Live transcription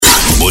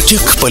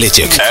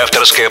Politic.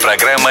 Авторская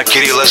программа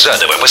Кирилла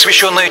Задова,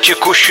 посвященная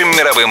текущим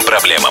мировым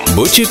проблемам.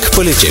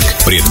 Politic.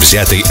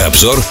 Предвзятый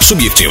обзор,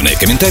 субъективные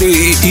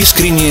комментарии и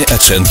искренние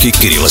оценки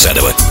Кирилла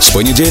Задова. С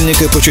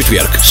понедельника по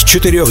четверг с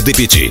 4 до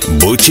 5.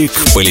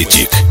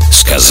 Politic.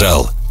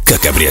 Сказал,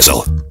 как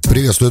обрезал.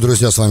 Приветствую,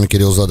 друзья, с вами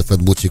Кирилл Задов,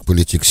 это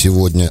Politic.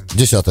 Сегодня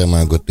 10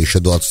 мая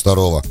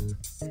 2022.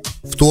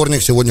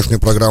 Вторник. Сегодняшнюю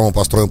программу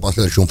построим по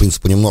следующему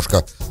принципу,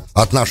 немножко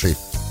от нашего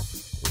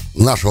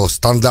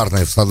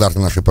стандартной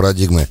нашей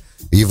парадигмы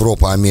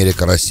Европа,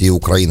 Америка, Россия,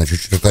 Украина.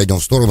 Чуть-чуть отойдем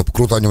в сторону,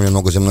 крутанем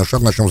немного земной шар.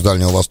 Начнем с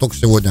Дальнего Востока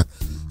сегодня.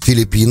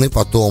 Филиппины,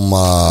 потом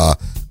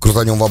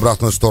крутанем в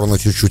обратную сторону,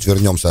 чуть-чуть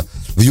вернемся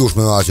в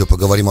Южную Азию,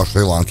 поговорим о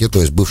Шри-Ланке, то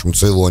есть бывшем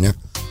Цейлоне.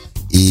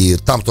 И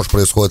там тоже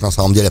происходит на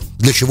самом деле.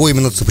 Почему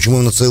именно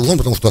Цейлон?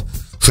 Потому что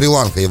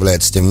Шри-Ланка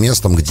является тем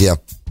местом, где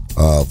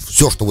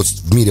все, что вот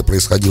в мире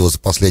происходило за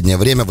последнее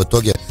время, в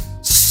итоге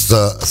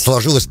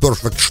сложилось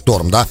perfect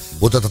storm, да?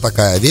 Вот это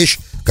такая вещь,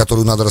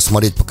 которую надо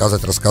рассмотреть,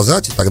 показать,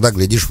 рассказать, и тогда,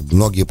 глядишь,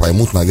 многие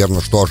поймут,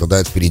 наверное, что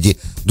ожидает впереди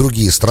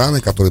другие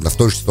страны, которые в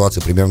той же ситуации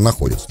примерно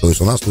находятся. То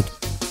есть у нас тут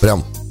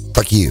прям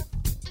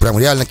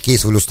реально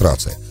кейс в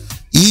иллюстрации.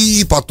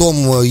 И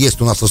потом есть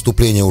у нас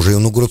выступление, уже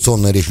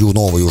инаугурационная речь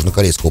нового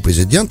южнокорейского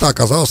президента.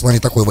 Оказалось, она не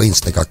такой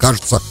воинственной, как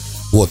кажется.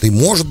 Вот, и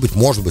может быть,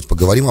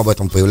 поговорим об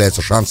этом,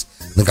 появляется шанс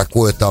на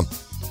какое-то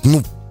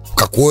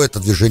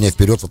движение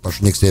вперед в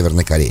отношении к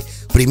Северной Корее.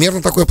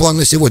 Примерно такой план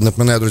на сегодня.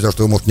 Напоминаю, друзья,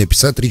 что вы можете мне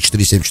писать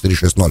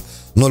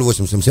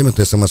 347-460-0877.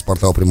 Это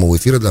смс-портал прямого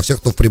эфира для всех,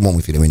 кто в прямом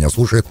эфире меня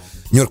слушает.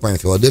 Нью-Йорк, Майами,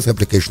 Филадельфия,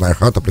 application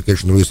iHeart,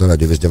 application Руиса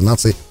Радио везде в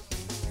нации,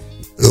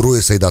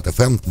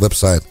 ruisa.fm,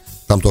 веб-сайт.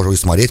 Там тоже и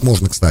смотреть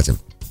можно, кстати.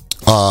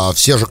 А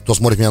все же, кто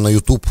смотрит меня на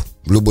YouTube,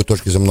 в любой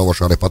точке земного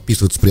шара,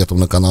 подписывайтесь при этом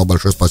на канал.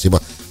 Большое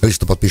спасибо.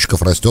 Количество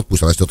подписчиков растет,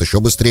 пусть растет еще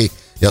быстрее.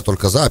 Я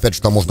только за. Опять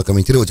же, там можно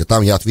комментировать, и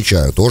там я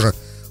отвечаю тоже.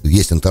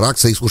 Есть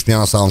интеракция, и слушайте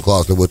меня на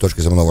SoundCloud в любой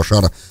точке земного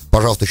шара.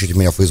 Пожалуйста, ищите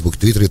меня в Facebook,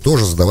 Твиттере,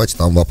 тоже задавайте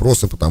там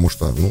вопросы, потому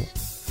что,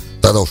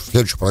 тогда уж в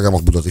следующих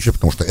программах буду отвечать,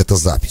 потому что это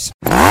запись.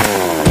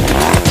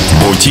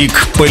 Politic.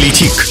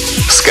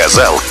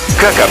 Сказал,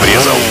 как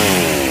обрезал.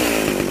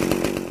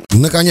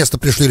 Наконец-то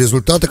пришли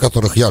результаты,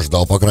 которых я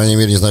ждал, по крайней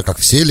мере, не знаю, как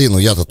все ли, но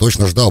я-то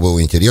точно ждал, было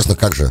интересно,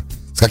 какой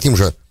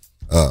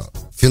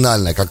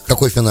финальный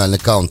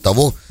каунт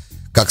того,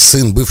 как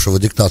сын бывшего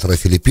диктатора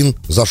Филиппин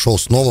зашел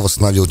снова,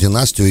 восстановил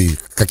династию, и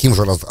каким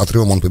же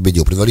отрывом он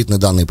победил. Предварительные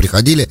данные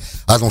приходили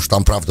о том, что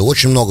там, правда,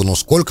 очень много, но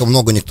сколько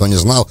много, никто не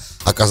знал.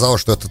 Оказалось,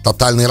 что это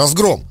тотальный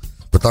разгром,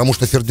 потому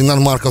что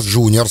Фердинанд Маркос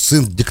Джуниор,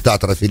 сын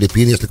диктатора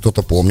Филиппин, если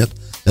кто-то помнит,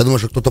 я думаю,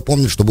 что кто-то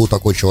помнит, что был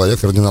такой человек,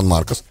 Фердинанд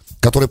Маркос,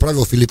 который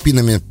правил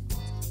Филиппинами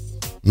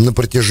на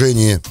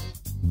протяжении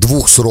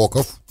 2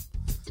 сроков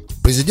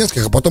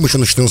президентских, а потом еще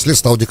на 14 лет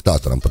стал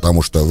диктатором,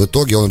 потому что в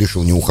итоге он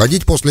решил не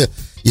уходить после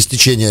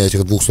истечения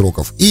этих 2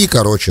 сроков и,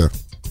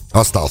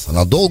 остался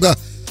надолго,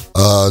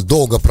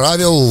 долго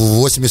правил.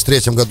 В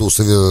 1983 году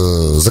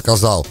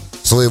заказал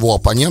своего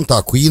оппонента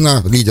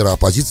Акуина, лидера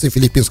оппозиции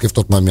филиппинской в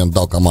тот момент,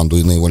 дал команду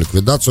и на его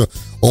ликвидацию.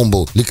 Он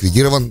был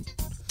ликвидирован,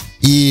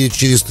 и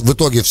в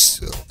итоге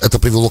это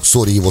привело к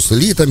ссоре его с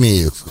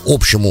элитами, к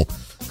общему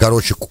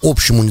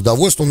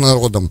недовольству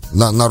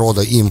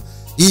народа им.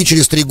 И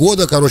через 3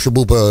 года,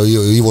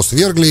 его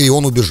свергли, и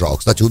он убежал.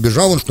 Кстати,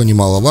 убежал он, что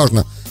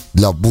немаловажно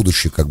для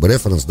будущих,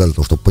 референс, для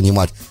того, чтобы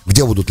понимать,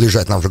 где будут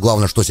лежать. Нам же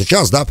главное, что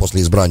сейчас,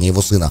 после избрания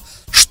его сына,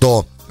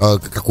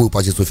 какую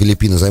позицию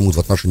Филиппины займут в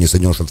отношении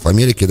Соединенных Штатов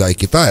Америки, и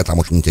Китая. Там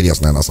очень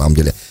интересная, на самом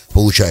деле,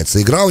 получается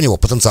игра у него.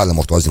 Потенциально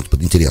может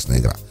возникнуть интересная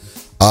игра.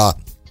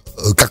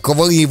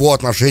 Каковы его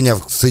отношения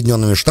с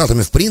Соединенными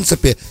Штатами, в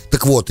принципе.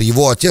 Так вот,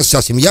 его отец,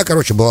 вся семья,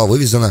 была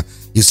вывезена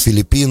из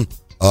Филиппин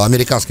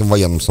американским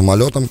военным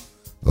самолетом.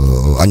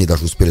 Они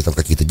даже успели там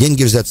какие-то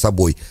деньги взять с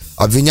собой.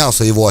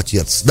 Обвинялся его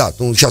отец.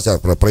 Сейчас я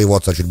про его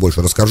отца чуть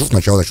больше расскажу.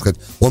 Сначала,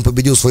 он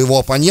победил своего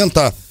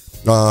оппонента,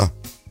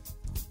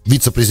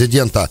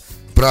 вице-президента,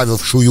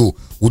 правившую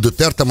у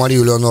Дутерте,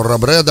 Марию Леонор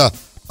Робредо.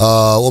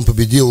 Он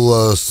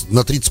победил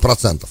на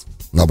 30%,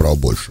 набрал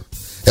больше.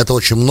 Это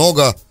очень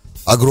много.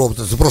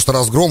 Это просто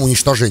разгром,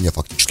 уничтожение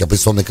фактически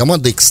оппозиционной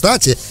команды. И,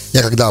 кстати,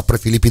 я когда про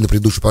Филиппины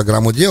предыдущую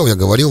программу делал, я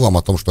говорил вам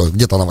о том, что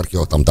где-то она в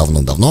архивах там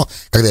давно-давно,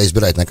 когда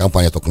избирательная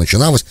кампания только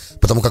начиналась,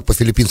 потому как по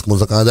филиппинскому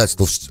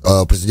законодательству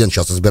президент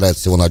сейчас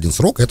избирается всего на 1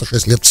 срок, это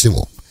 6 лет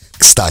всего.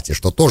 Кстати,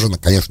 что тоже,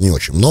 конечно, не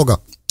очень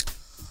много.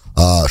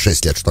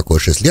 6 лет, что такое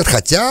 6 лет?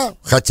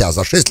 Хотя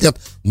за 6 лет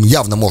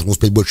явно можно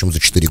успеть больше, чем за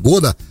 4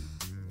 года.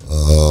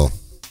 Но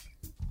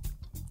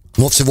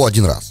всего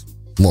 1 раз.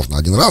 Можно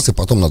 1 раз, и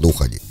потом надо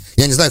уходить.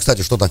 Я не знаю,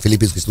 кстати, что там в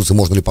филиппинской конституции,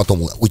 можно ли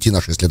потом уйти на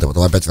 6 лет, а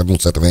потом опять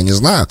вернуться, этого я не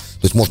знаю.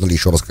 То есть можно ли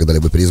еще раз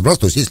когда-либо переизбраться.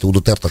 То есть есть ли у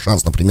Дутерте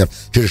шанс, например,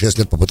 через 6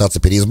 лет попытаться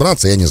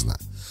переизбраться, я не знаю.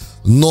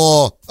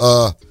 Но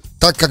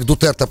так как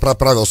Дутерте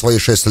проправил свои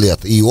 6 лет,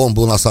 и он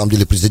был на самом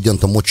деле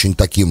президентом очень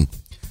таким,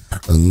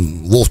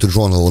 Wall Street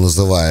Journal его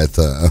называет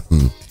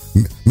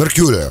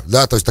Меркурия,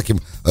 да, то есть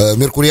таким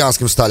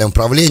меркурианским стилем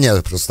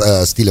правления,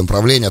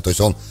 то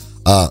есть он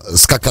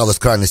скакал из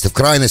крайности в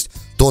крайность,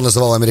 то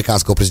называл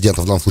американского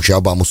президента, в данном случае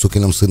Обаму,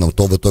 сукиным сыном,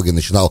 то в итоге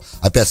начинал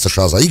опять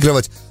США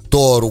заигрывать,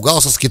 то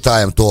ругался с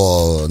Китаем,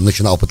 то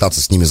начинал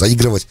пытаться с ними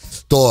заигрывать,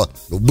 то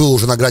был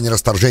уже на грани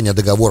расторжения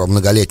договора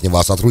многолетнего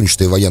о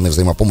сотрудничестве и военной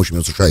взаимопомощи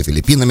между США и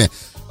Филиппинами,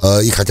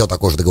 и хотел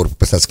такой же договор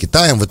подписать с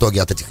Китаем, в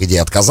итоге от этих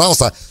идей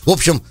отказался. В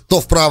общем, то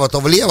вправо,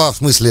 то влево, в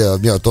смысле,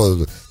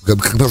 то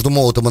как между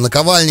молотом и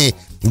наковальней,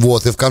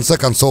 вот, и в конце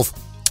концов...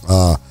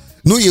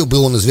 Ну и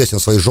был он известен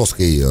своей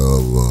жесткой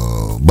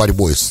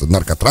борьбой с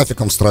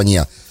наркотрафиком в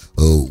стране.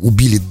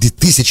 Убили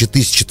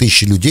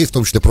тысячи людей, в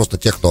том числе просто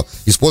тех, кто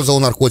использовал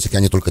наркотики,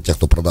 а не только тех,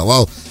 кто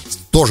продавал.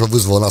 Тоже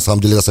вызвало, на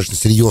самом деле, достаточно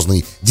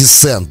серьезный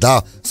диссент,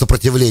 да,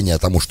 сопротивление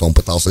тому, что он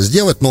пытался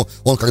сделать. Но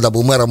он, когда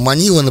был мэром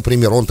Манилы,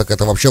 например, он так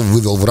это вообще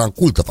вывел в ранг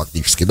культа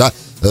фактически, да,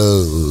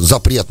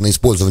 запрет на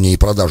использование и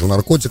продажу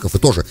наркотиков. И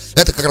тоже,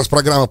 это как раз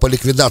программа по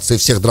ликвидации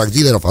всех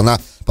драгдилеров, она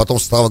потом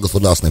стала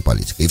государственной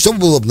политикой. И все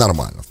было бы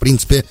нормально, в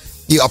принципе.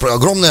 И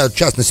огромная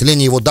часть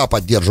населения его, да,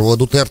 поддерживала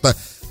Дутерте,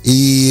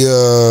 и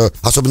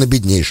особенно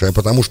беднейшая,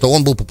 потому что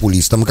он был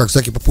популистом, и как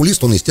всякий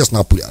популист, он,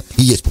 естественно,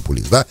 и есть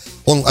популист, да,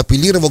 он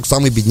апеллировал к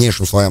самым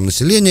беднейшим слоям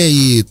населения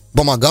и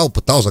помогал,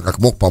 пытался как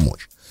мог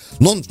помочь.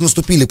 Но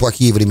наступили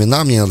плохие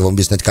времена, мне надо вам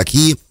объяснять,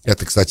 какие.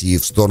 Это, кстати, и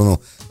в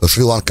сторону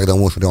Шри-Ланки, когда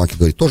мы о Шри-Ланке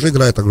говорим, тоже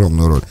играет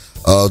огромную роль.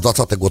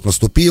 20-й год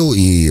наступил,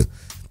 и...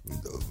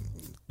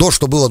 То,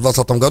 что было в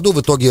 2020 году,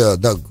 в итоге,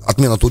 да,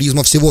 отмена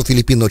туризма всего,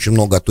 Филиппины очень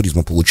много от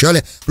туризма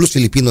получали, плюс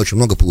Филиппины очень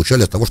много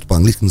получали от того, что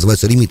по-английски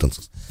называется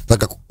remittances, так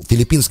как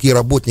филиппинские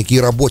работники и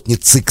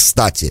работницы,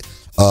 кстати,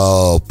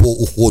 по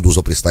уходу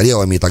за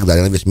престарелыми и так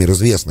далее, на весь мир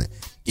известны,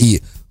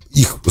 и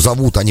их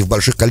зовут, они в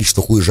больших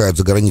количествах уезжают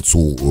за границу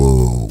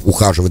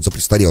ухаживать за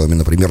престарелыми,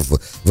 например,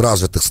 в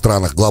развитых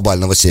странах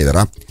глобального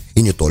севера,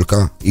 и не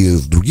только, и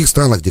в других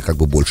странах, где как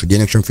бы больше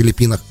денег, чем в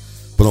Филиппинах.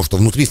 Потому что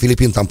внутри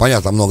Филиппин там,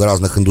 понятно, много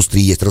разных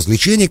индустрий, есть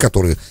развлечений,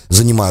 которые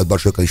занимают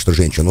большое количество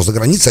женщин, но за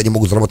границей они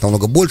могут заработать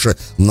намного больше,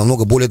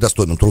 намного более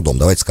достойным трудом,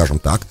 давайте скажем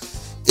так.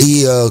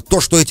 И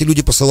то, что эти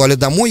люди посылали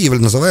домой,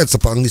 называется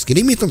по-английски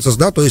remittances,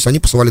 да, то есть они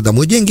посылали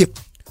домой деньги,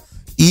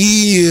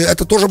 и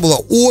это тоже была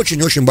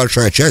очень-очень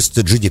большая часть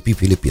GDP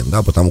Филиппин,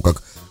 да, потому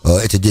как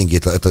эти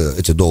деньги,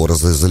 эти доллары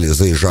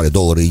заезжали,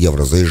 доллары и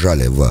евро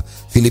заезжали в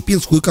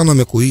филиппинскую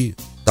экономику, и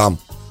там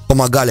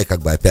помогали,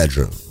 как бы, опять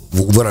же,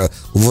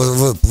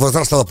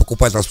 возрастала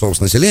покупательная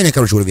способность населения,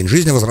 короче, уровень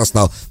жизни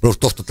возрастал, потому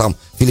что то, что там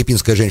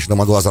филиппинская женщина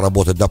могла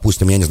заработать,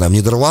 допустим, я не знаю, в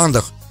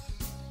Нидерландах,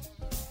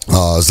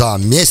 за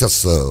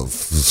месяц в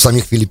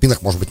самих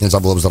Филиппинах, может быть, нельзя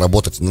было бы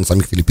заработать, на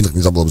самих Филиппинах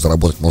нельзя было бы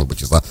заработать, может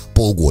быть, и за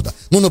полгода.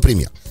 Ну,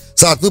 например.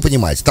 Вы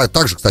понимаете,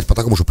 также, кстати, по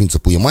такому же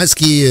принципу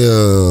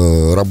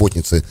ямайские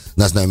работницы,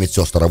 я знаю,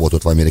 медсестры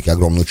работают в Америке,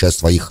 огромную часть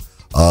своих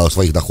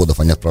доходов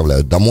они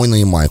отправляют домой на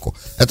Ямайку.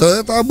 Это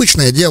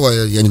обычное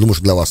дело, я не думаю,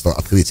 что для вас это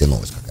открытие,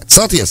 новость какая-то.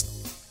 Соответственно,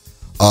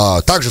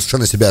 также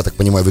совершенно себя, я так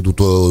понимаю, ведут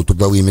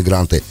трудовые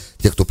мигранты,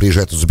 те, кто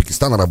приезжает из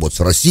Узбекистана работать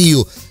в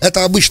Россию.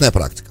 Это обычная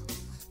практика.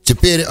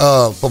 Теперь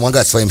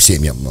помогать своим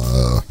семьям.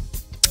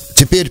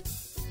 Теперь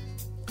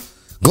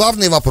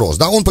главный вопрос,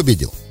 да, он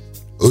победил.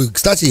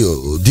 Кстати,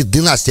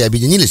 династии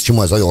объединились, к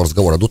чему я завел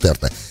разговор о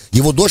Дутерте.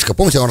 Его дочка,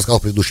 помните, я вам рассказал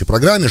в предыдущей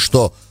программе,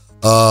 что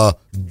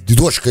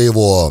дочка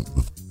его...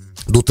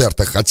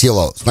 Дутерте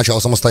хотела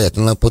сначала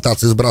самостоятельно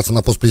пытаться избраться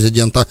на пост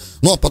президента,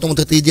 но потом от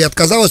этой идеи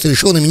отказалась и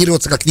решила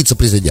номинироваться как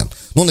вице-президент.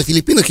 Но на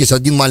Филиппинах есть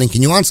один маленький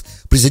нюанс.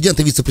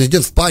 Президент и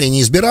вице-президент в паре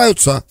не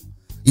избираются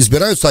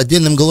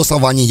отдельным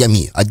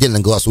голосованиями. Отдельно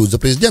голосуют за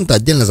президента,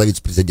 отдельно за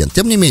вице-президента.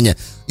 Тем не менее,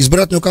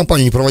 избирательную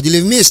кампанию не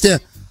проводили вместе.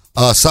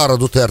 Сара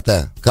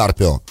Дутерте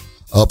Карпио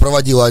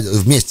проводила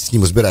вместе с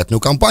ним избирательную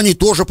кампанию и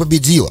тоже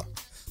победила.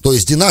 То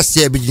есть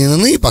династии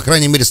объединены, по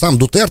крайней мере, сам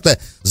Дутерте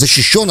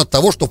защищен от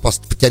того, что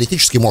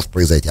теоретически может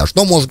произойти. А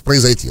что может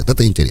произойти?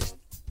 Это интересно.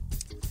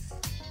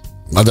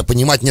 Надо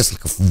понимать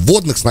несколько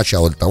вводных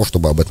сначала для того,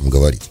 чтобы об этом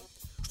говорить.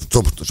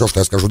 Все, что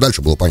я скажу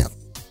дальше, было понятно.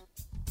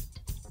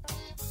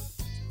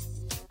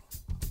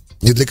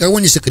 Ни для кого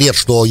не секрет,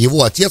 что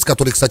его отец,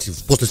 который, кстати,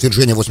 после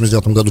свержения в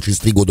 89 году, через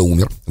 3 года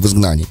умер в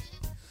изгнании,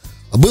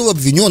 был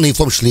обвинен, и в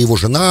том числе его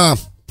жена...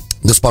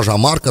 Госпожа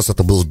Маркос,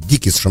 это был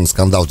дикий совершенно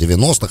скандал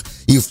 90-х.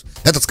 И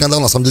этот скандал,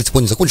 на самом деле, до сих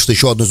пор не закончился.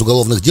 Еще одно из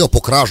уголовных дел по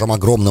кражам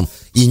огромным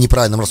и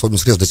неправильным расходам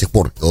средств до сих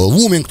пор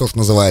луминг, то, что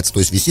называется, то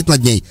есть висит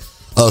над ней.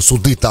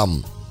 Суды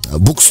там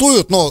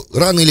буксуют, но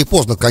рано или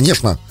поздно,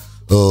 конечно,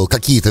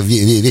 какие-то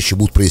вещи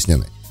будут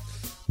прояснены.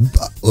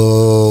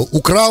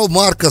 Украл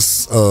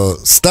Маркос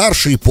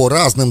старший, по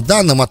разным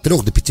данным, от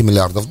 3 до 5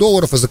 миллиардов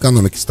долларов из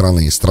экономики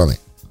страны.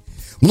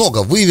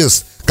 Много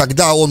вывез.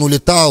 Когда он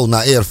улетал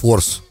на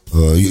US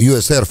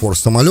Air Force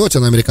самолете,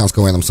 на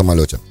американском военном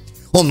самолете,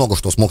 он много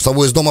что смог с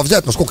собой из дома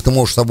взять, но сколько ты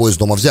можешь с собой из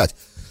дома взять?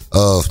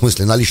 В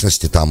смысле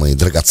наличности там и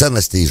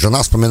драгоценности, и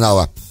жена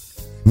вспоминала,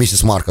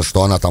 миссис Маркос,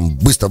 что она там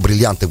быстро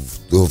бриллианты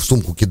в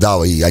сумку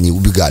кидала, и они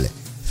убегали.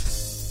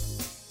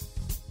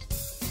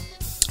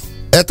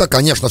 Это,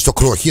 конечно, все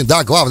крохи,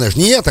 да, главное же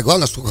не это,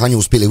 главное, сколько они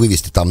успели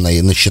вывести там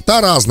на счета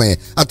разные,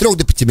 от 3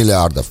 до 5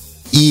 миллиардов.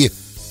 И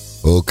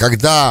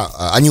когда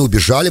они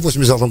убежали, в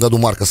 89 году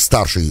Маркос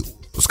старший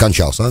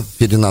скончался,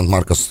 Фердинанд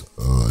Маркос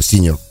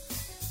Синьор.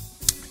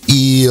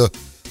 И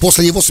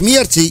после его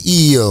смерти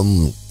и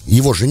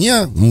его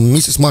жене,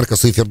 миссис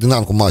Маркос, и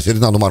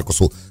Фердинанду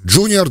Маркосу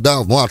Джуниор,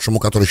 да, младшему,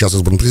 который сейчас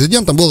избран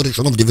президентом, было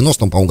решено в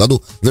 90-м, по-моему,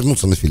 году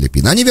вернуться на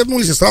Филиппины. Они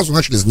вернулись и сразу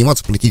начали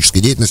заниматься политической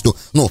деятельностью.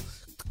 Ну,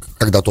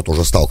 когда тот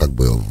уже стал как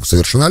бы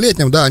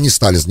совершеннолетним, да, они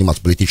стали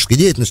заниматься политической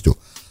деятельностью.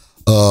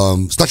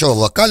 Сначала в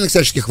локальных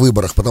всяческих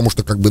выборах, потому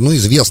что, как бы, ну,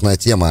 известная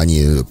тема,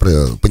 они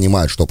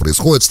понимают, что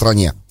происходит в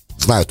стране,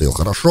 знают ее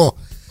хорошо.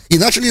 И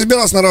начали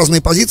избираться на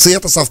разные позиции, и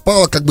это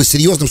совпало как бы с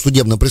серьезным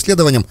судебным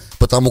преследованием,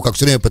 потому как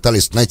все время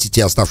пытались найти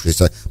те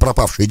оставшиеся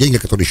пропавшие деньги,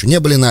 которые еще не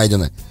были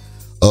найдены.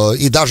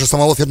 И даже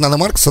самого Фердинанда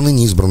Маркоса,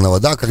 ныне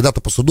избранного, да,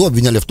 когда-то по суду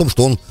обвиняли в том,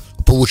 что он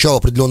получал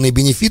определенные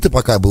бенефиты,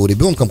 пока был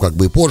ребенком, как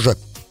бы и позже,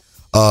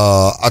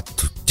 от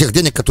тех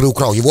денег, которые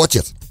украл его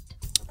отец.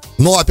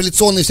 Но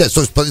апелляционный то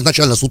есть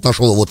изначально суд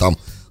нашел его там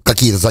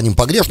какие-то за ним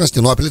погрешности,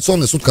 но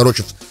апелляционный суд,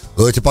 короче,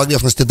 эти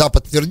погрешности, да,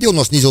 подтвердил,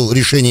 но снизил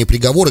решение и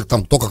приговоры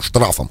там только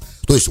штрафом.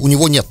 То есть у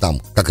него нет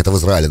там, как это в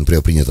Израиле,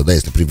 например, принято, да,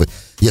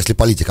 если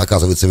политик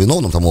оказывается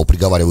виновным, там его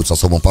приговаривают с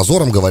особым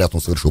позором, говорят,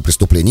 он совершил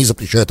преступление и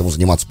запрещают ему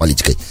заниматься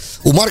политикой.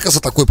 У Маркоса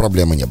такой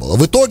проблемы не было.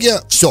 В итоге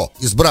все,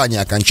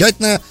 избрание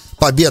окончательное,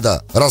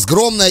 победа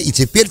разгромная, и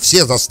теперь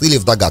все застыли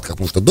в догадках,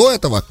 потому что до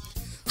этого,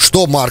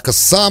 что Маркос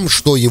сам,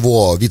 что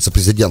его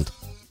вице-президент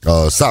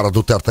Сара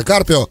Дутерте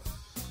Карпио,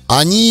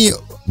 они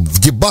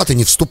в дебаты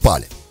не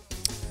вступали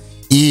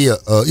и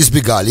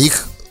избегали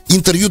их,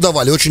 интервью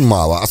давали очень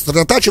мало,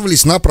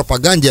 сосредотачивались на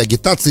пропаганде,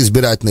 агитации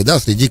избирательной, да,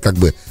 среди как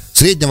бы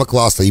среднего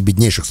класса и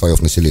беднейших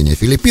слоев населения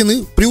Филиппин,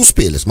 и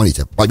преуспели,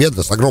 смотрите,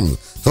 победа с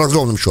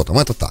огромным счетом,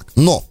 это так.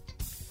 Но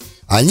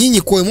они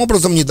никоим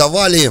образом не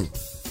давали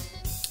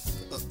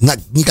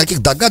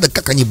никаких догадок,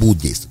 как они будут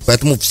действовать.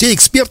 Поэтому все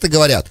эксперты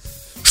говорят,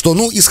 что,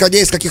 ну, исходя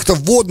из каких-то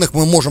вводных,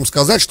 мы можем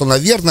сказать, что,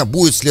 наверное,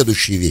 будут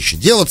следующие вещи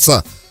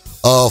делаться.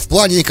 В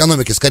плане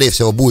экономики, скорее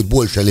всего, будет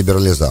большая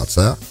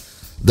либерализация,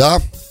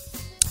 да.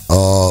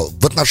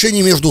 В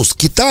отношении с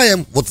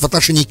Китаем, вот в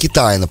отношении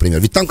Китая, например,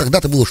 ведь там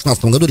когда-то было в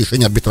 2016 году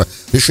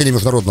решение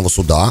Международного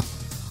суда,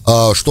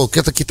 что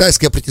это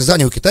китайское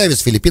притязание, у Китая ведь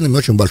с Филиппинами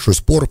очень большой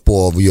спор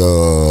по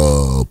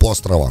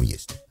островам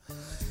есть.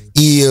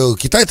 И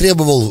Китай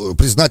требовал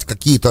признать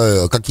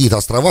какие-то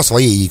острова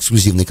своей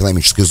эксклюзивной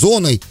экономической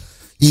зоной,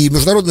 и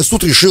Международный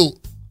суд решил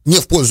не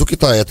в пользу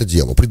Китая это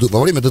дело.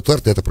 Во время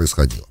Дутерте это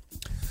происходило.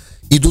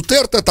 И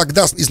Дутерте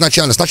тогда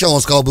сначала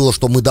он сказал было,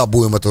 что мы, да,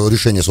 будем, это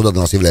решение суда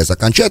для нас является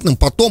окончательным.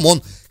 Потом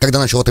он, когда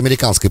начал от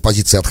американской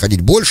позиции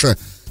отходить больше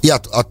и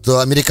от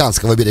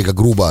американского берега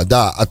грубо,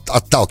 да,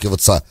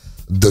 отталкиваться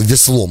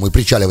веслом и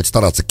причаливать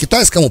стараться к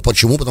китайскому.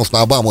 Почему? Потому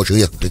что Обама очень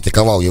резко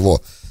критиковал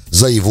его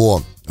за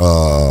его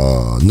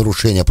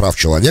нарушение прав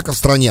человека в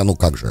стране. Ну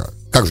как же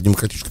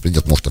демократический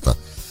президент может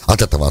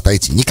от этого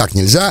отойти? Никак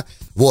нельзя.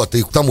 Вот,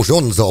 и к тому же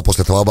он называл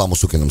после этого Обаму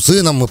сукиным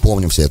сыном, мы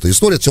помним всю эту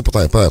историю, все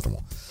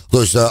поэтому.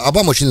 То есть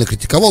Обама очень сильно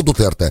критиковал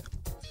Дутерте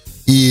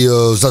и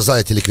за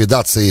эти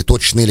ликвидации,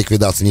 точечные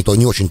ликвидации,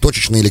 не очень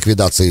точечные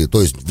ликвидации,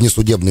 то есть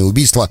внесудебные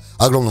убийства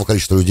огромного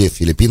количества людей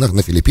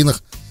на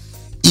Филиппинах.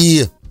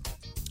 И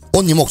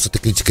он не мог с этой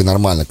критикой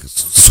нормально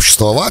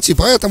существовать, и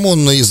поэтому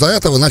из-за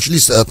этого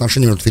начались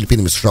отношения между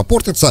Филиппинами и США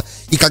портиться.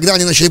 И когда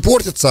они начали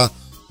портиться,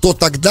 то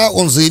тогда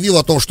он заявил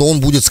о том, что он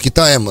будет с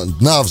Китаем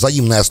на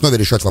взаимной основе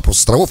решать вопрос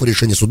островов, и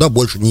решение суда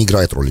больше не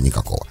играет роли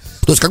никакого.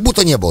 То есть как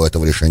будто не было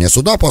этого решения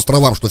суда по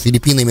островам, что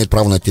Филиппины имеют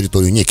право на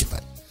территорию не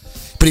Китая.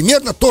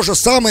 Примерно то же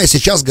самое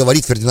сейчас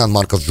говорит Фердинанд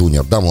Маркос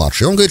Джуниор, да,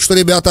 младший. Он говорит, что,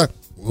 ребята,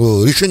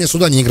 решение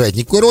суда не играет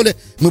никакой роли,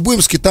 мы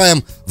будем с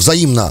Китаем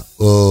взаимно,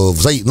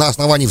 на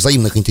основании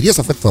взаимных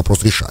интересов этот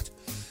вопрос решать.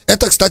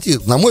 Это, кстати,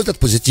 на мой взгляд,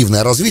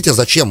 позитивное развитие.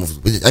 Зачем?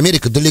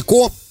 Америка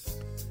далеко,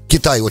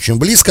 Китай очень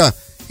близко,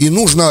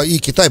 и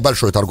Китай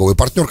большой торговый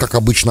партнер, как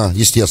обычно,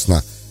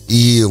 естественно,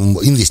 и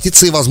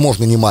инвестиции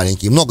возможны не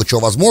маленькие, много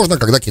чего возможно,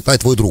 когда Китай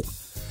твой друг.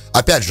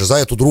 Опять же, за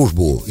эту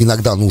дружбу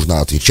иногда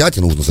нужно отвечать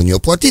и нужно за нее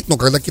платить, но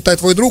когда Китай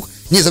твой друг,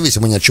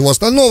 независимо ни от чего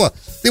остального,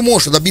 ты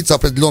можешь добиться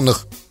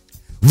определенных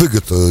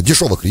выгод,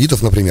 дешевых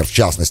кредитов, например, в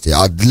частности.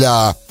 А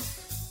для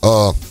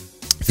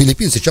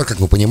Филиппин сейчас, как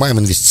мы понимаем,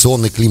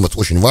 инвестиционный климат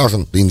очень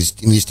важен,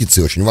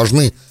 инвестиции очень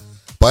важны,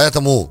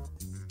 поэтому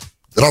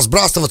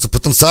разбрасываться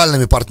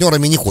потенциальными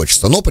партнерами не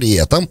хочется. Но при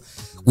этом,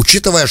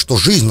 учитывая, что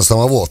жизнь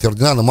самого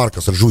Фердинанда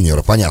Маркоса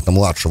Джуниора, понятно,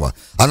 младшего,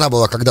 она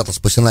была когда-то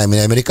спасена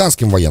именно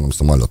американским военным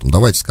самолетом,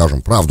 давайте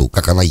скажем правду,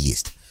 как она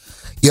есть.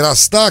 И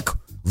раз так,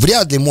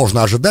 вряд ли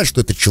можно ожидать, что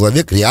этот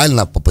человек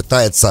реально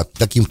попытается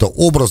каким-то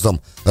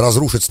образом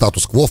разрушить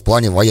статус-кво в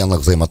плане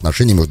военных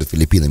взаимоотношений между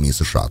Филиппинами и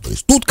США. То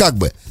есть тут как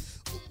бы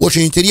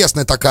очень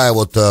интересная такая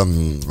вот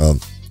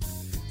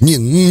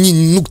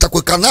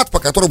такой канат, по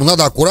которому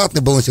надо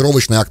аккуратный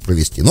балансировочный акт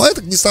провести. Но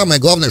это не самое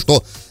главное,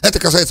 что это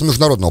касается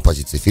международной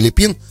позиции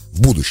Филиппин в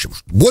будущем.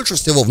 Больше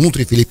всего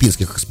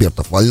внутрифилиппинских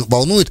экспертов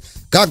волнует,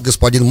 как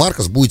господин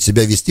Маркос будет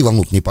себя вести во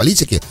внутренней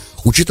политике,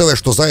 учитывая,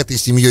 что за этой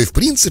семьей в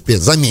принципе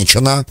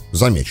замечено,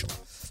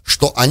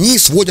 что они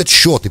сводят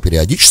счеты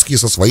периодически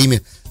со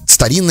своими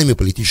старинными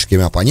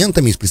политическими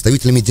оппонентами и с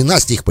представителями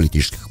династии их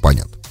политических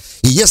оппонентов.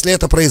 И если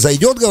это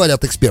произойдет,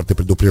 говорят эксперты,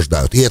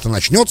 предупреждают, и это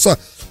начнется,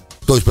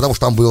 то есть потому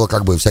что там было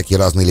как бы всякие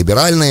разные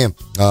либеральные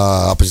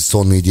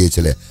оппозиционные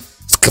деятели,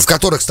 в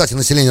которых, кстати,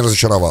 население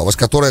разочаровалось,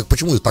 которые,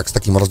 почему так с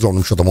таким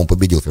разгромным счетом он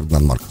победил,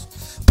 Фердинанд Маркос?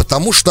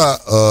 Потому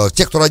что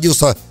те, кто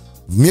родился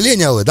в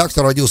миллениалы, да,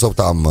 кто родился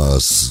там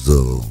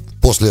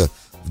после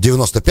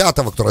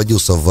 95-го, кто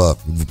родился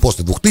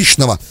после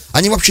 2000-го,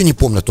 они вообще не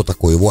помнят, кто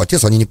такой его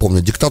отец, они не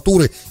помнят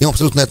диктатуры, им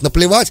абсолютно на это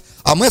наплевать,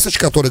 а месседж,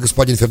 который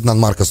господин Фердинанд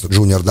Маркос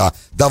Джуниор, да,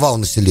 давал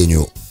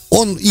населению,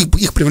 он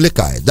их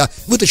привлекает, да,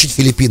 вытащить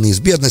Филиппины из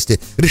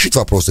бедности, решить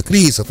вопросы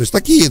кризиса, то есть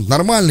такие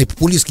нормальные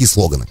популистские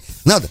слоганы.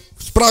 Надо,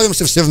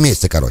 справимся все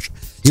вместе, короче.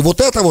 И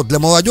вот это вот для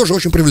молодежи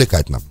очень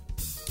привлекательно.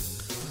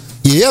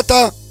 И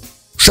это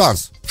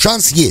шанс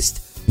есть,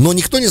 но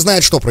никто не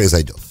знает, что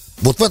произойдет.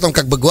 Вот в этом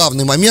как бы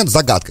главный момент,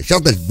 загадка.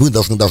 Сейчас мы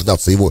должны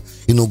дождаться его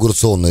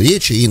инаугурационной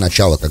речи и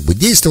начала как бы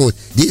действия.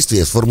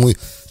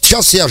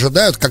 Сейчас все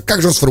ожидают,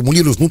 как же он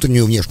сформулирует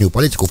внутреннюю и внешнюю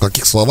политику, в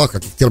каких словах, в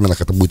каких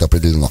терминах это будет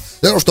определено.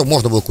 Для того, чтобы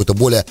можно было какой-то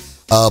более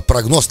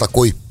прогноз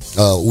такой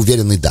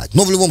уверенный дать.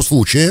 Но в любом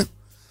случае,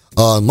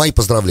 мои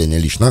поздравления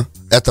лично.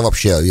 Это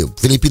вообще,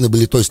 Филиппины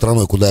были той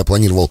страной, куда я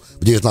планировал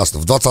в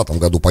 2020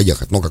 году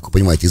поехать. Но, как вы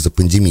понимаете, из-за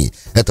пандемии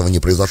этого не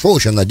произошло.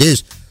 Очень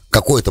надеюсь,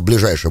 какое-то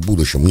ближайшее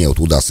будущее мне вот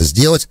удастся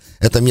сделать.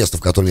 Это место,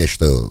 в котором, я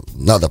считаю,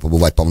 надо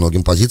побывать по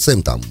многим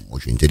позициям. Там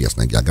очень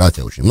интересная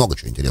география, очень много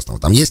чего интересного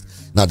там есть.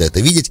 Надо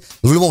это видеть.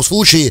 Но в любом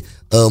случае,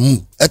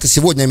 это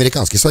сегодня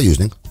американский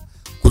союзник,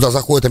 куда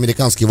заходят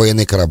американские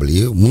военные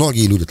корабли.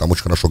 Многие люди там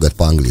очень хорошо говорят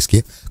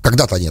по-английски.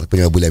 Когда-то они, я так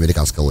понимаю, были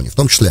американской колонией в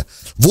том числе.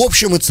 В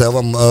общем и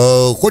целом,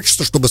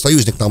 хочется, чтобы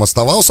союзник там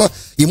оставался.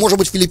 И, может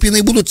быть, Филиппины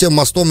и будут тем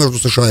мостом между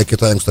США и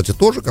Китаем, кстати,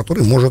 тоже,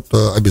 который может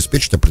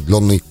обеспечить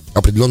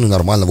определенную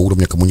нормального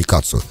уровня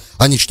коммуникацию,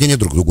 а не чтение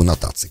друг другу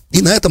нотаций.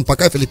 И на этом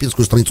пока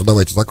филиппинскую страницу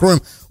давайте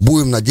закроем.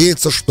 Будем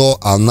надеяться, что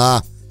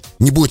она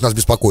не будет нас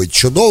беспокоить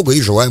еще долго.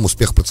 И желаем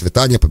успеха,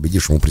 процветания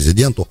победившему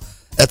президенту.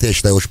 Это, я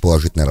считаю, очень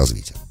положительное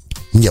развитие.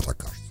 Мне так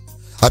кажется.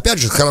 Опять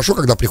же, хорошо,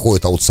 когда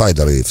приходит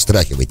аутсайдер и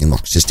встряхивает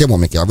немножко систему.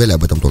 Макиавелли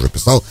об этом тоже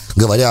писал,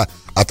 говоря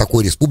о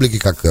такой республике,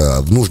 как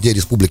в нужде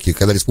республики,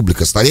 когда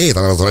республика стареет,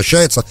 она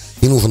возвращается,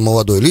 и нужен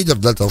молодой лидер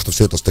для того, чтобы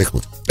все это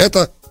встряхнуть.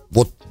 Это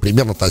вот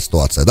примерно та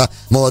ситуация, да,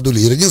 молодой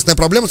лидер. Единственная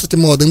проблема с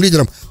этим молодым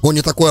лидером, он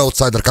не такой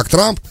аутсайдер, как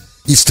Трамп,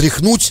 и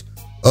стряхнуть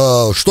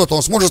что-то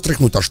он сможет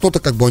стряхнуть, а что-то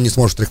как бы он не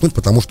сможет стряхнуть,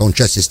 потому что он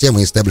часть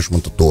системы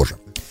истеблишмента тоже.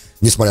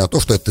 Несмотря на то,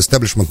 что этот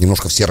истеблишмент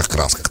немножко в серых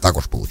красках, так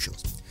уж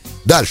получилось.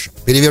 Дальше.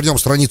 Перевернем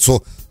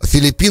страницу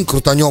Филиппин,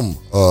 крутанем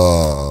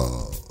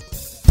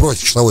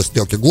против часовой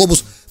стрелки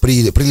глобус,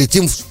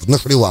 прилетим на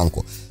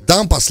Шри-Ланку.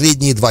 Там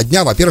последние 2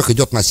 дня, во-первых,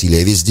 идет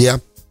насилие везде.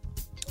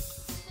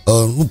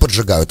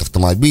 Поджигают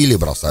автомобили,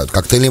 бросают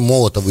коктейли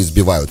Молотова,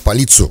 избивают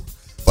полицию.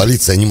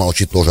 Полиция не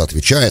молчит, тоже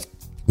отвечает.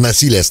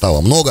 Насилия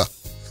стало много.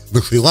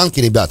 В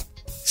Шри-Ланке, ребят,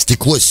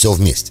 стеклось все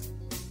вместе.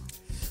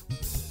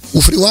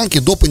 У Шри-Ланки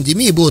до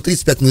пандемии было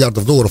 35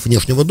 миллиардов долларов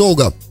внешнего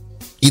долга.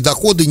 И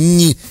доходы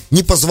не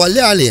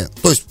позволяли,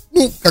 то есть,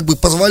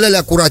 позволяли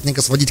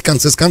аккуратненько сводить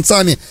концы с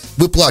концами,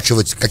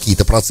 выплачивать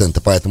какие-то проценты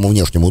по этому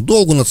внешнему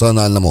долгу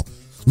национальному,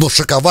 но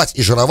шоковать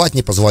и жировать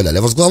не позволяли.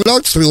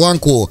 Возглавлял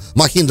Шри-Ланку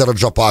Махинда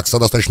Раджапакса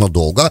достаточно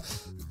долго.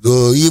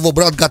 Его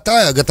брат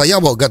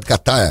Гатаяба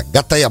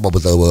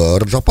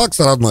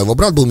Раджапакса, родной его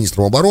брат, был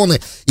министром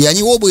обороны, и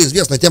они оба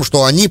известны тем,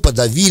 что они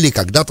подавили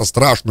когда-то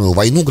страшную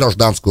войну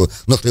гражданскую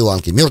на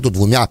Шри-Ланке между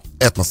 2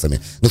 этносами.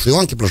 На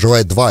Шри-Ланке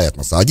проживает 2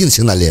 этноса. Один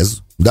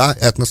синалез, да,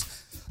 этнос,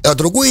 а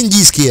другой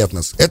индийский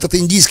этнос. Этот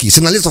индийский,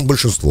 синалезов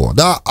большинство,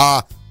 да,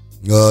 а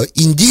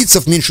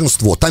индийцев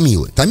меньшинство,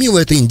 тамилы.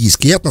 Тамилы — это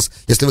индийский этнос.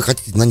 Если вы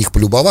хотите на них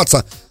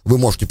полюбоваться, вы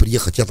можете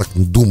приехать, я так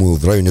думаю,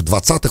 в районе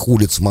 20-х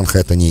улиц в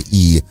Манхэттене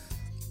и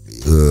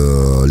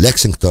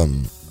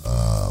Лексингтон,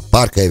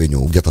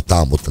 Парк-Эвеню, где-то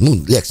там, вот,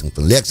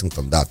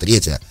 Лексингтон, да,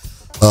 3-я.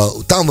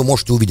 Там вы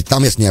можете увидеть,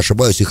 там, если не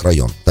ошибаюсь, их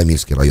район,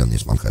 тамильский район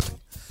есть в Манхэттене.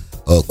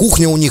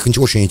 Кухня у них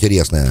очень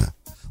интересная.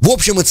 В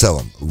общем и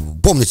целом,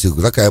 помните,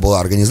 какая была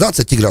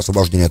организация «Тигры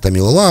освобождения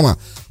Тамила-Лама»,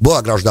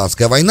 была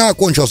гражданская война,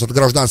 кончилась эта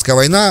гражданская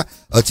война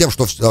тем,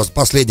 что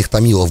последних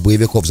тамилов,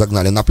 боевиков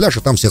загнали на пляж,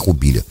 и там всех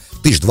убили.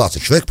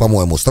 1020 человек,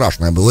 по-моему,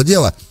 страшное было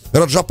дело.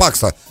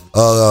 Раджапакса,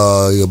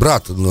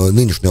 брат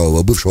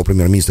нынешнего бывшего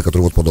премьер-министра,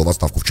 который вот подал в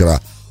отставку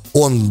вчера,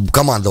 он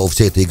командовал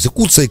всей этой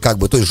экзекуцией,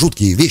 то есть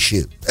жуткие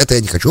вещи, это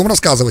я не хочу вам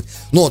рассказывать,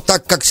 но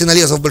так как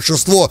синалезов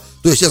большинство,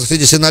 то есть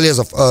среди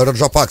синалезов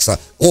Раджапакса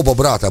оба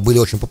брата были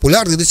очень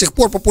популярны, и до сих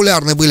пор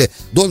популярны были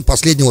до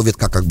последнего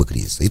витка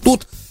кризиса. И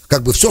тут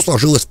все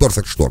сложилось в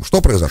perfect storm.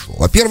 Что произошло?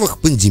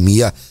 Во-первых,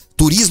 пандемия,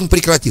 туризм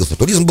прекратился,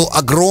 туризм был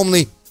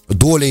огромной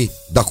долей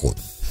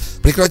дохода.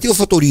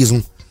 Прекратился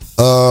туризм,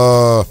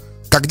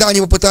 когда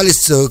они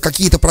попытались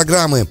какие-то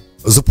программы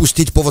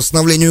запустить по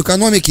восстановлению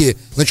экономики,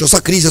 начался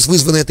кризис,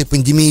 вызванный этой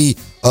пандемией,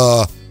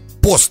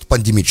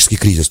 постпандемический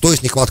кризис, то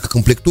есть нехватка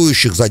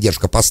комплектующих,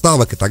 задержка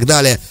поставок и так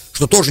далее,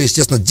 что тоже,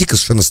 естественно, дико,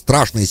 совершенно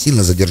страшно и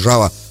сильно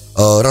задержало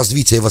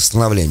развитие и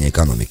восстановление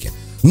экономики.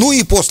 Ну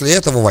и после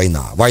этого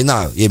война.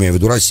 Война, я имею в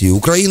виду Россию и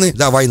Украины,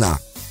 да, война.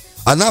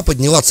 Она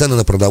подняла цены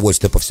на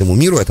продовольствие по всему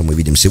миру, это мы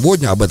видим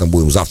сегодня, об этом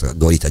будем завтра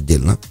говорить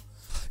отдельно.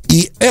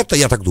 И это,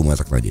 я так думаю, я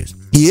так надеюсь,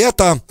 и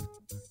это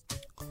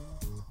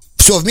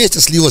все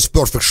вместе слилось в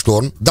perfect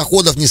storm,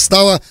 доходов не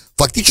стало,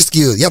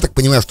 фактически, я так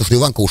понимаю, что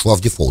Шри-Ланка ушла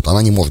в дефолт,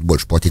 она не может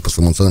больше платить по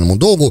своему национальному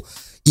долгу,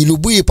 и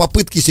любые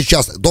попытки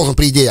сейчас, должен,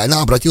 по идее,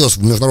 она обратилась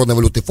в Международный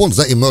валютный фонд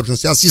за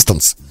emergency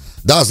assistance,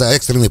 да, за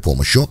экстренной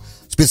помощью.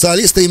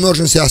 Специалисты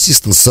Emergency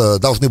Assistance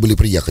должны были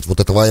приехать, вот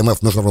этого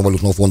ИМФ, Международного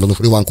валютного фонда, на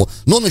Шри-Ланку,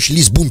 но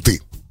начались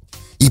бунты.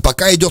 И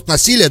пока идет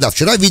насилие, да,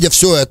 вчера, видя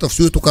все это,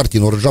 всю эту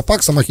картину,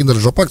 Махинда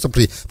Раджапакса,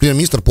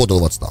 премьер-министр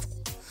подал в отставку.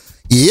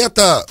 И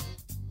это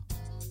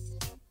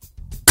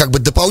как бы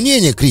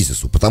дополнение к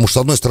кризису, потому что,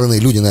 с одной стороны,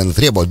 люди,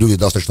 наверное, люди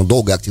достаточно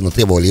долго и активно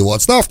требовали его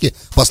отставки,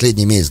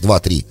 последний месяц,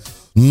 2-3,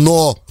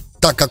 но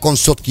так как он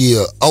все-таки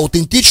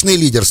аутентичный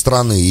лидер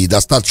страны и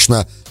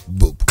достаточно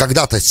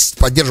когда-то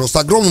поддерживался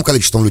огромным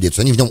количеством людей, то есть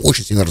они в нем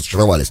очень сильно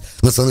разочаровались.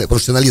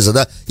 Профессионализм,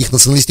 да, их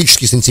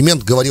националистический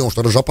сентимент говорил,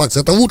 что Раджапакса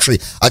это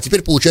лучший, а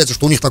теперь получается,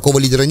 что у них такого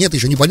лидера нет,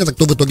 еще непонятно,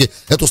 кто в итоге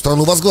эту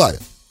страну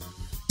возглавит.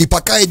 И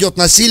пока идет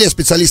насилие,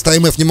 специалисты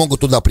АМФ не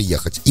могут туда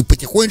приехать. И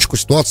потихонечку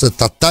ситуация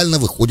тотально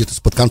выходит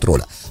из-под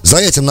контроля. За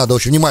этим надо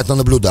очень внимательно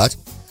наблюдать,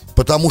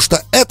 потому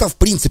что это, в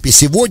принципе,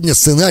 сегодня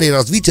сценарий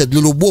развития для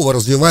любого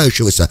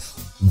развивающегося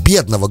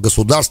бедного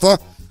государства,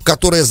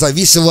 которое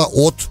зависело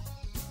от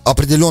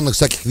определенных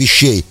всяких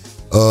вещей,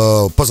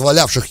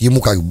 позволявших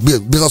ему как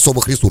без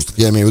особых ресурсов,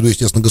 я имею в виду,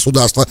 естественно,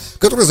 государство,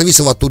 которое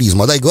зависело от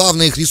туризма, да, и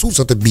главный их ресурс —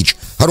 это бич,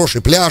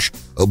 хороший пляж,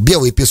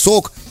 белый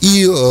песок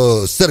и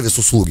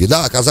сервис-услуги,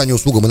 да, оказание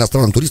услуг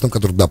иностранным туристам,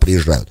 которые туда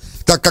приезжают.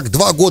 Так как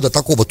 2 года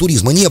такого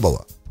туризма не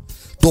было,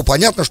 то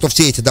понятно, что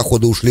все эти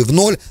доходы ушли в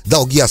ноль,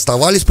 долги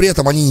оставались при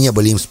этом, они не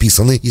были им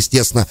списаны,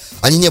 естественно,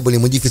 они не были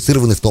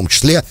модифицированы в том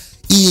числе,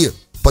 и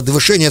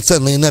подвышение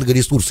цен на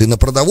энергоресурсы и на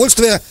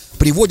продовольствие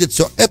приводит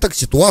все это к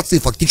ситуации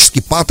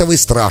фактически патовой,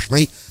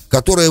 страшной,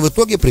 которая в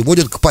итоге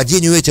приводит к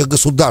падению этих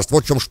государств.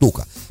 Вот в чем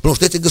штука. Потому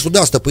что эти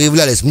государства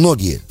появлялись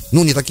многие,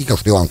 ну не такие, как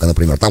Шри-Ланка,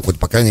 например, там хоть,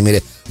 по крайней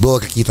мере, было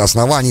какие-то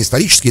основания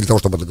исторические для того,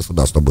 чтобы это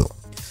государство было.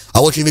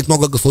 А очень ведь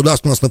много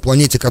государств у нас на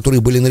планете, которые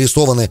были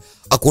нарисованы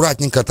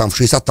аккуратненько там в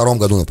 62-м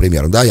году,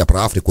 например, да, я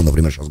про Африку,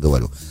 например, сейчас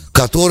говорю,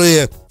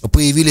 которые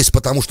появились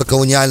потому, что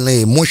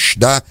колониальная мощь,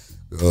 да,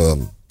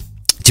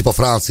 типа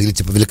Франции или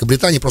типа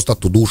Великобритании просто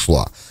оттуда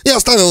ушла. И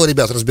оставила,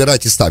 ребят,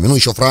 разбирайтесь сами. Ну,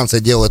 еще Франция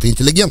делала это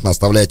интеллигентно,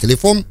 оставляя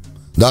телефон,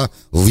 да,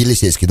 в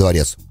Елисейский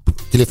дворец.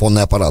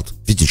 Телефонный аппарат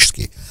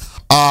физический.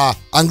 А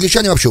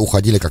англичане вообще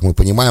уходили, как мы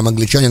понимаем.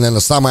 Англичане, наверное,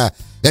 самое,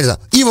 я не знаю,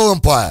 evil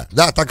empire,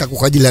 да, так как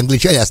уходили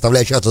англичане,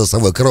 оставляя часто за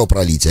собой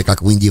кровопролитие,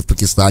 как в Индии, в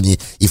Пакистане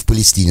и в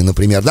Палестине,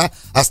 например, да,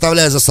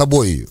 оставляя за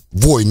собой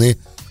войны,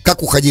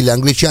 как уходили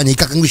англичане и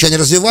как англичане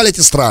развивали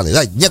эти страны.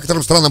 Да,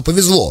 некоторым странам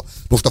повезло,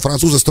 потому что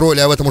французы строили,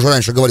 я об этом уже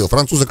раньше говорил,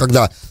 французы,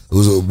 когда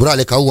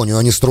брали колонию,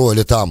 они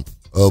строили там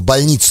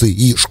больницы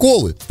и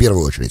школы, в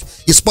первую очередь.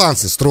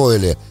 Испанцы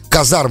строили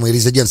казармы и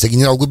резиденции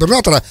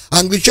генерал-губернатора, а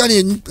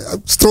англичане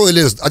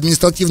строили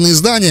административные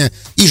здания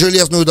и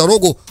железную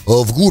дорогу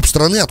вглубь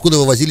страны, откуда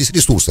вывозились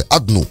ресурсы.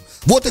 Одну.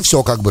 Вот и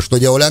все, как бы, что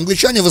делали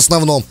англичане в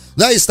основном,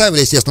 да, и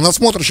ставили, естественно,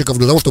 надсмотрщиков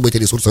для того, чтобы эти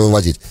ресурсы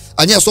вывозить.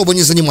 Они особо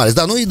не занимались,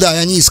 да, ну и да,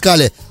 они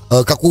искали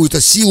какую-то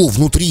силу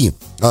внутри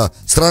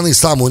страны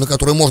самую, на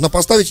которую можно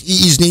поставить,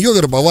 и из нее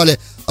вербовали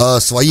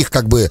своих,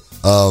 как бы,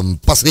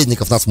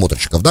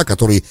 посредников-надсмотрщиков, да,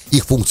 которые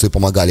их функции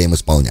помогали им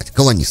исполнять,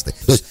 колонисты.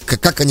 То есть,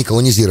 как они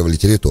колонизировали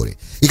территории.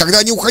 И когда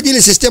они уходили,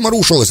 система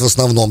рушилась в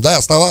основном, да,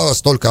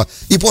 оставалось только...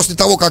 И после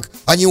того, как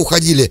они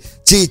уходили,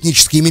 те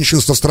этнические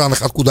меньшинства в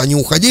странах, откуда они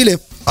уходили,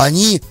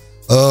 они...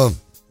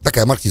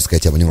 такая марксистская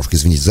тема, немножко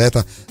извините за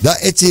это, да,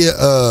 эти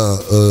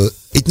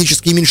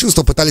этнические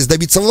меньшинства пытались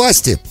добиться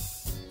власти,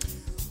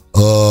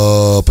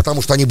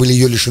 потому что они были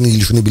ее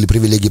лишены были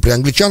привилегий при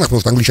англичанах,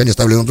 потому что англичане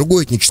ставили на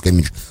другую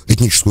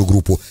этническую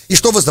группу, и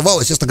что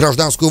вызывало, естественно,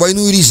 гражданскую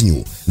войну и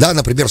резню. Да,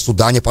 например, в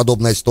Судане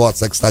подобная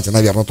ситуация, кстати,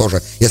 наверное,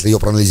 тоже, если ее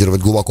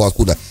проанализировать глубоко,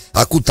 откуда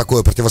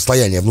такое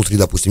противостояние внутри,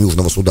 допустим,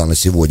 Южного Судана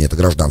сегодня, это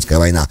гражданская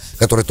война,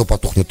 которая то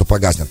потухнет, то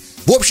погаснет.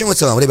 В общем и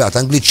целом, ребята,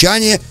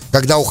 англичане,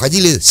 когда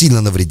уходили, сильно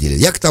навредили.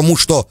 Я к тому,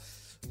 что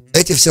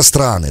эти все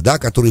страны, да,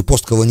 которые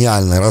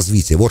постколониальное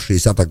развитие, вот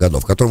 60-х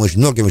годов, которым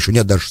многим еще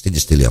нет даже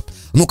 60 лет,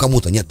 ну,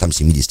 кому-то нет там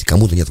 70,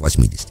 кому-то нет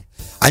 80.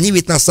 Они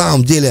ведь на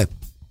самом деле,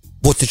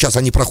 вот сейчас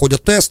они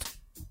проходят тест,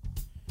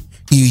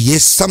 и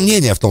есть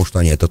сомнения в том, что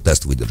они этот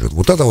тест выдержат.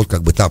 Вот это вот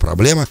как бы та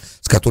проблема,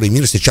 с которой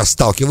мир сейчас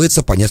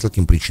сталкивается по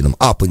нескольким причинам.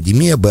 А,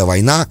 пандемия, Б,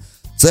 война,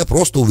 С,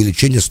 просто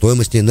увеличение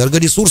стоимости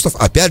энергоресурсов,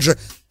 опять же,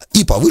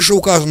 и по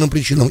вышеуказанным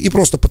причинам, и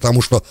просто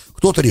потому, что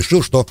кто-то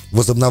решил, что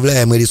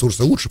возобновляемые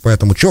ресурсы лучше,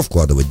 поэтому что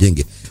вкладывать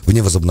деньги в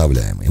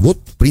невозобновляемые. Вот,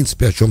 в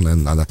принципе, о чем,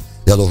 наверное,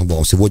 я должен был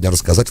вам сегодня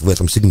рассказать в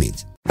этом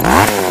сегменте.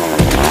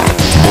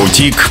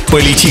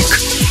 Бутик-политик.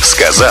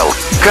 Сказал,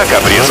 как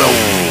обрезал.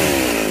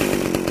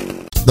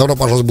 Добро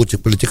пожаловать в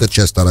Бутик-политик. Это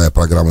часть 2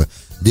 программы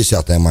 10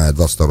 мая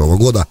 2022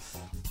 года.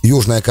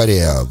 Южная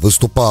Корея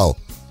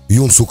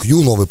Юн Сук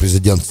Ю, новый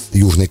президент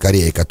Южной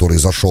Кореи, который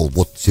зашел,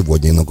 вот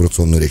сегодня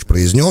инаугурационную речь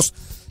произнес,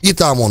 и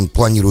там он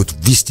планирует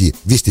ввести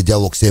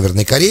диалог с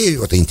Северной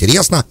Кореей, это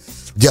интересно.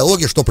 В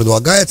диалоге что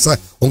предлагается?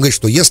 Он говорит,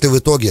 что если в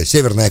итоге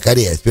Северная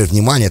Корея, теперь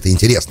внимание, это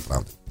интересно,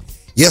 правда,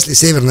 если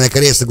Северная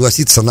Корея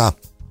согласится на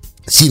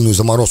сильную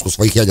заморозку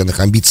своих ядерных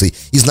амбиций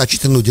и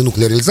значительную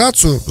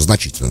денуклеаризацию,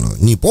 значительную,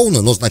 не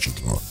полную, но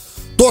значительную,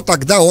 то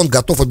тогда он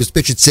готов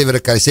обеспечить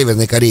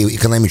Северной Корее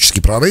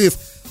экономический прорыв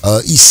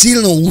и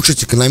сильно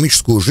улучшить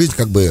экономическую жизнь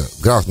как бы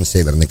граждан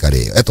Северной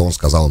Кореи. Это он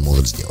сказал, он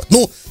может сделать.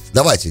 Ну,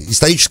 давайте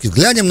исторически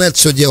взглянем на это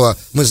все дело.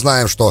 Мы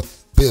знаем, что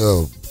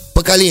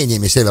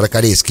поколениями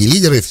северокорейские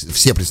лидеры,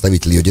 все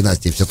представители ее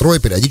династии, все трое,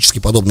 периодически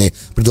подобные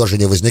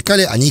предложения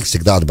возникали, они их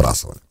всегда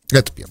отбрасывали.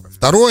 Это первое.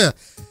 Второе,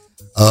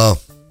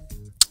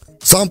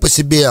 сам по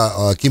себе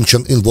Ким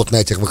Чен Ын вот на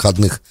этих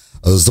выходных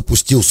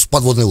запустил с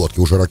подводной лодки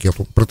уже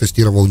ракету,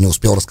 протестировал, не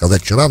успел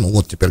рассказать вчера, ну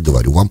вот теперь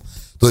говорю вам.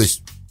 То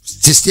есть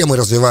системы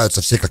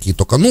развиваются все, какие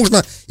только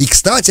нужно. И,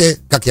 кстати,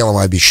 как я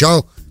вам и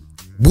обещал,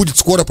 будет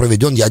скоро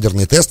проведен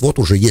ядерный тест. Вот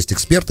уже есть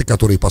эксперты,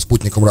 которые по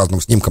спутникам,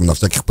 разным снимкам на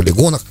всяких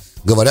полигонах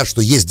говорят,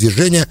 что есть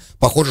движение.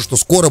 Похоже, что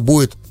скоро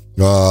будет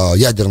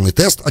ядерный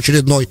тест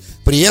очередной.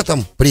 При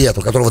этом,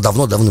 которого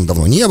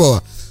давным-давно не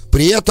было,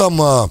 при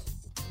этом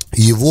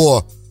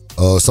его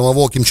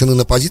самого Ким Чен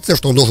Ына позиция,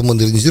 что он должен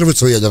модернизировать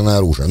свое ядерное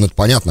оружие. Ну, это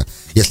понятно.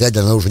 Если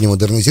ядерное оружие не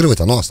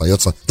модернизировать, оно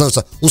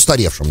становится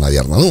устаревшим,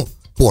 наверное. Ну,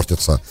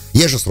 портится.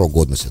 Есть же срок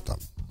годности там.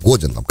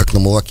 Годен там, как на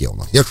молоке у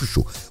нас. Я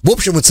шучу. В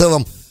общем и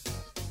целом,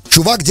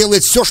 чувак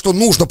делает все, что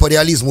нужно по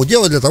реализму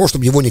делать для того,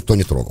 чтобы его никто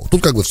не трогал.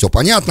 Тут как бы все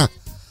понятно.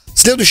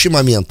 Следующий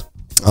момент.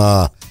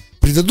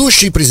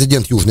 Предыдущий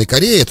президент Южной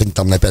Кореи, это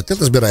там на 5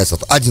 лет избирается,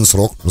 один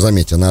срок,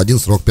 заметьте, на один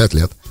срок 5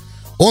 лет.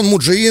 Он,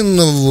 Мун Чжэ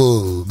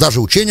Ин, даже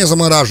учения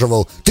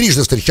замораживал,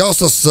 трижды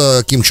встречался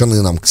с Ким Чен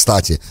Ыном,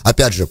 кстати,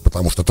 опять же,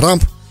 потому что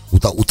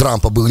у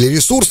Трампа были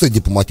ресурсы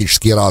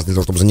дипломатические разные, для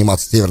того, чтобы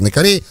заниматься Северной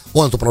Кореей,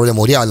 он эту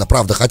проблему реально,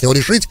 правда, хотел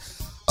решить,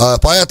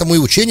 поэтому и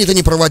учения-то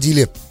не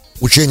проводили,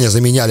 учения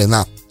заменяли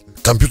на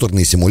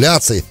компьютерные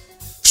симуляции,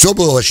 все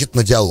было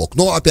рассчитано на диалог.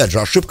 Но, опять же,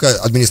 ошибка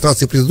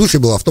администрации предыдущей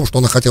была в том, что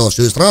она хотела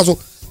все и сразу,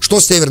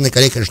 что с Северной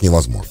Кореей, конечно,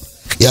 невозможно.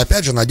 И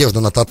опять же, надежда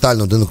на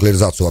тотальную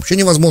денуклеаризацию вообще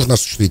невозможно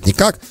осуществить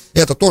никак.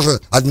 Это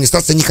тоже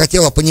администрация не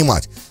хотела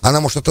понимать.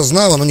 Она, может, это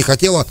знала, но не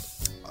хотела.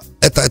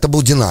 Это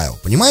был denial.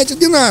 Понимаете,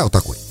 denial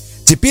такой.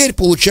 Теперь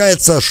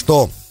получается,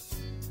 что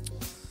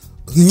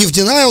не в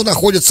denial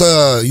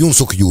находится Юн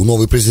Сук Ю,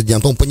 новый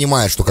президент. Он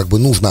понимает, что как бы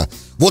нужно...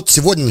 Вот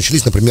сегодня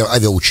начались, например,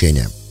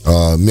 авиаучения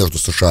между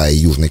США и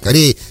Южной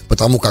Кореей,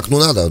 потому как,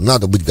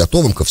 надо быть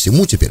готовым ко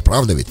всему теперь,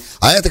 правда ведь?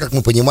 А это, как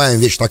мы понимаем,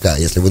 вещь такая.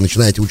 Если вы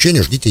начинаете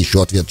учение, ждите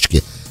еще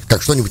ответочки,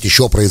 как что-нибудь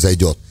еще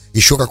произойдет,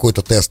 еще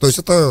какой-то тест. То есть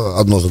это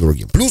одно за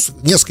другим. Плюс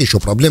несколько еще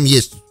проблем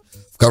есть.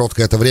 В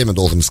короткое это время,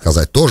 должен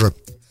сказать, тоже.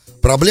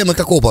 Проблемы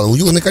какого плана? У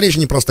Южной Кореи же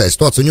непростая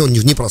ситуация, у него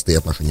непростые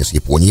отношения с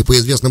Японией по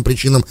известным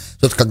причинам.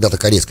 Все-таки когда-то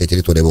корейская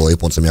территория была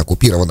японцами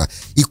оккупирована.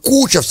 И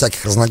куча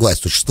всяких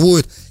разногласий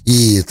существует.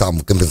 И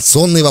там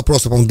компенсационные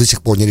вопросы, по-моему, до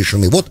сих пор не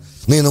решены. Вот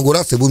на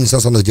инаугурации был министр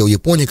иностранных дел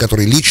Японии,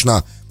 который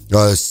лично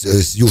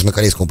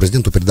южнокорейскому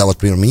президенту передал от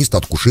премьер-министра,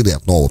 от Кушиды,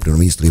 от нового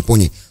премьер-министра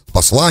Японии,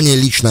 послание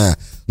личное.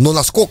 Но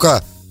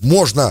насколько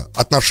можно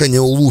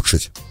отношения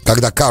улучшить,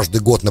 когда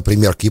каждый год,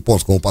 например, к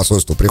японскому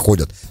посольству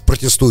приходят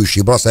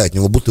протестующие и бросают в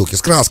него бутылки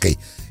с краской,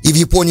 и в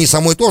Японии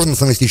самой тоже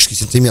националистический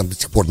сентимент до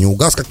сих пор не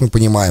угас, как мы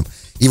понимаем,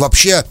 и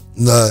вообще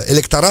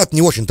электорат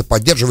не очень-то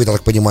поддерживает, я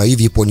так понимаю, и в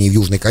Японии, и в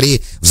Южной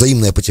Корее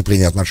взаимное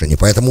потепление отношений.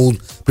 Поэтому у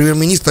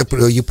премьер-министра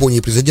Японии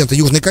и президента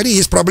Южной Кореи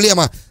есть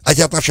проблема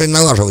эти отношения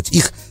налаживать.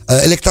 Их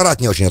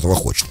электорат не очень этого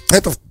хочет.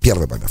 Это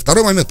первый момент.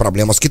 Второй момент,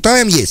 проблема с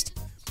Китаем есть.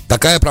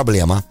 Такая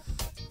проблема.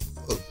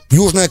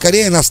 Южная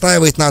Корея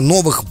настаивает на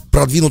новых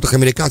продвинутых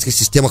американских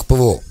системах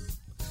ПВО.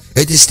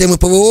 Эти системы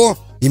ПВО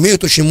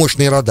имеют очень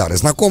мощные радары.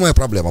 Знакомая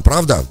проблема,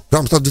 правда?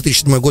 Там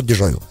 2007 год,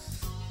 дежавю.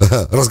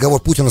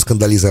 Разговор Путина с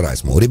Кондолизой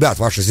Райс. Мол, ребят,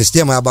 ваши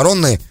системы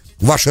оборонные,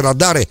 ваши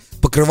радары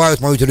покрывают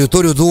мою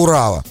территорию до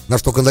Урала. На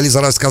что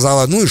Кондолиза Райс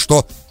сказала, ну и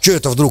что? Что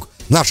это вдруг?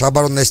 Наша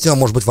оборонная система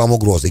может быть вам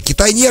угрозой.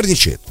 Китай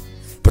нервничает,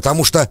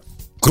 потому что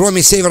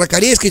кроме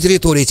северокорейской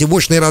территории эти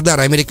мощные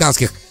радары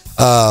американских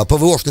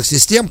ПВОшных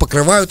систем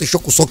покрывают еще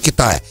кусок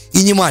Китая.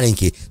 И не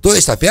маленький. То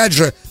есть, опять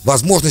же,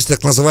 возможности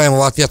так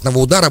называемого ответного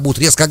удара будут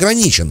резко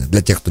ограничены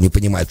для тех, кто не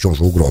понимает, в чем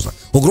же угроза.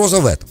 Угроза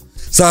в этом.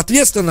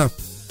 Соответственно,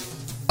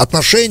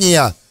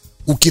 отношения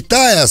у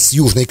Китая с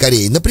Южной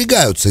Кореей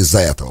напрягаются из-за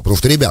этого. Потому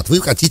что, ребят,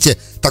 вы хотите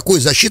такой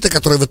защиты,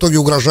 которая в итоге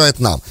угрожает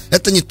нам.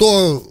 Это не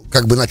то,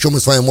 как бы, на чем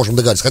мы с вами можем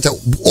договориться. Хотя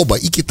оба,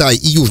 и Китай,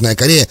 и Южная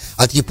Корея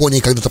от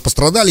Японии когда-то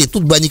пострадали, и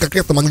тут бы они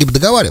конкретно могли бы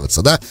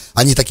договариваться, да?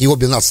 Они такие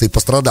обе нации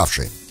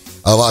пострадавшие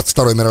от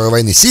Второй мировой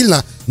войны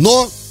сильно,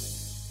 но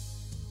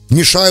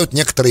мешают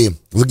некоторые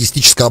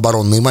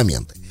логистическо-оборонные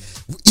моменты.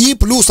 И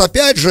плюс,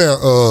 опять же,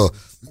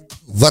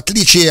 в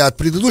отличие от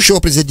предыдущего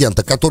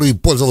президента, который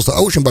пользовался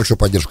очень большой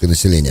поддержкой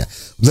населения,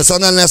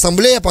 Национальная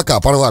ассамблея пока,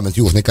 парламент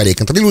Южной Кореи,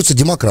 контролируется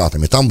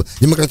демократами. Там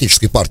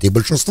демократической партии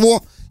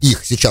большинство,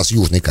 их сейчас в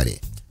Южной Корее.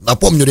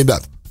 Напомню,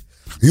 ребят,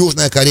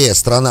 Южная Корея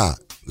страна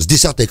с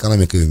 10-й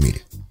экономикой в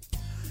мире.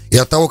 И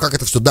от того, как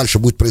это все дальше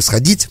будет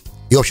происходить,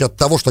 и вообще от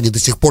того, что они до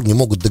сих пор не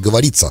могут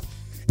договориться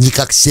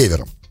никак с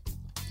Севером,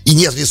 и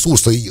нет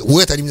ресурса, и у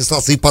этой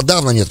администрации и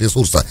подавно нет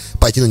ресурса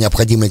пойти на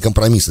необходимые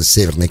компромиссы с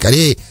Северной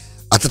Кореей,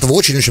 от этого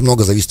очень-очень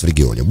много зависит в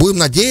регионе. Будем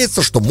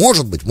надеяться, что,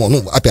 может быть,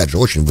 опять же,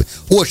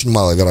 очень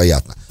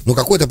маловероятно, но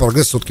какой-то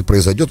прогресс все-таки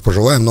произойдет.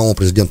 Пожелаем новому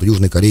президенту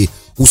Южной Кореи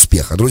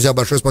успеха. Друзья,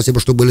 большое спасибо,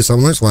 что были со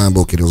мной. С вами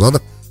был Кирилл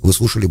Задов. Вы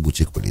слушали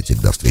 «Бутик Политик».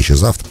 До встречи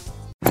завтра.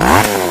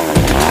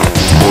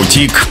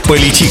 «Бутик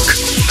Политик».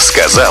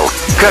 Сказал,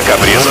 как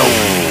обрезал.